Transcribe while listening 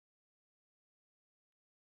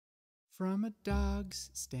From a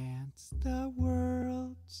dog's stance, the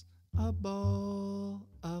world's a bowl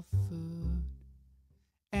of food,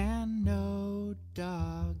 and no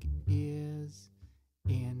dog is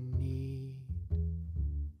in need.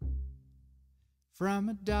 From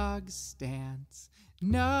a dog's stance,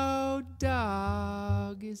 no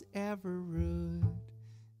dog is ever rude.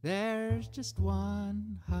 There's just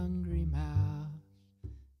one hungry mouth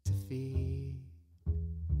to feed.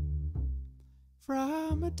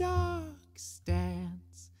 From a dog's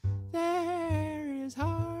stance, there is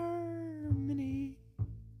harmony,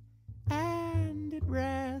 and it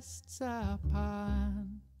rests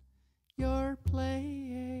upon your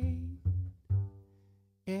plate.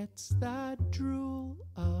 It's the drool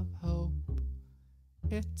of hope,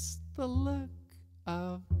 it's the look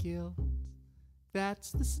of guilt.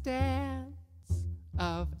 That's the stance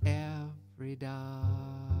of every dog.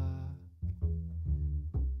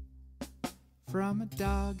 From a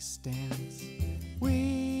dog's stance,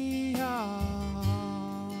 we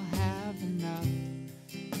all have enough.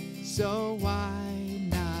 So why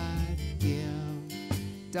not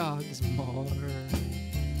give dogs more?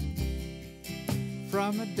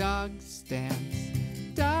 From a dog's stance,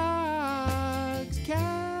 dogs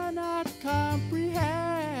cannot comprehend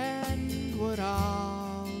what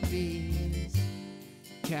all these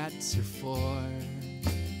cats are for.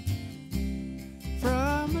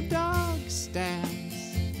 From a dog's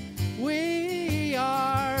stance, we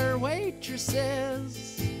are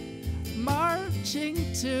waitresses marching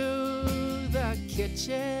to the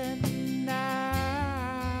kitchen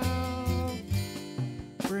now,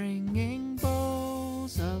 bringing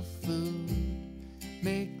bowls of food,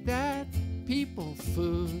 make that people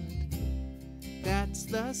food. That's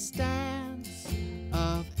the stance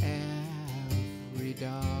of every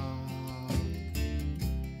dog.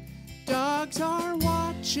 Dogs are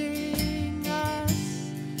watching us.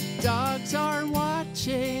 Dogs are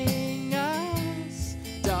watching us.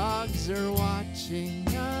 Dogs are watching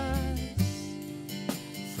us.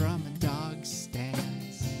 From a dog's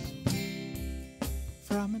stance.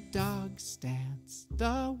 From a dog's stance,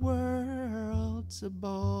 the world's a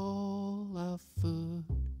bowl of food,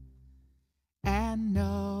 and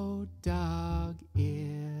no dog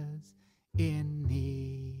is in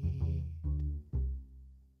need.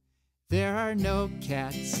 There are no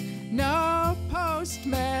cats, no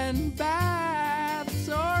postmen, bats,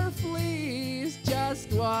 or fleas,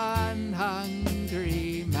 just one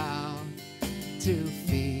hungry mouth to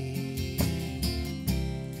feed.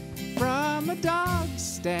 From a dog's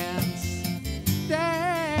stance,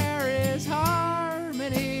 there is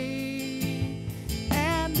harmony,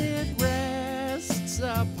 and it rests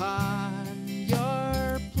upon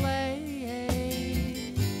your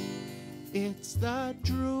plate. It's the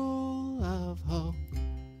drool of hope,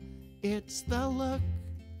 it's the look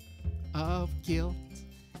of guilt.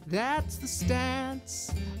 That's the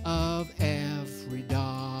stance of every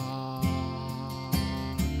dog.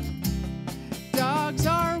 Dogs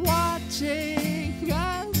are watching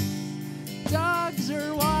us. Dogs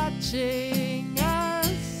are watching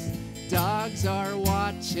us. Dogs are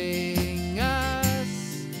watching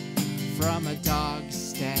us. From a dog's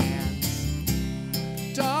stance,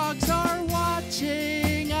 dogs are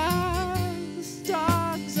watching us.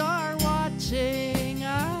 Dogs are watching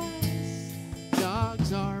us.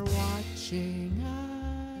 Dogs are watching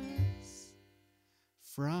us.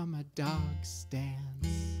 From a dog's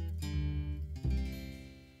stance.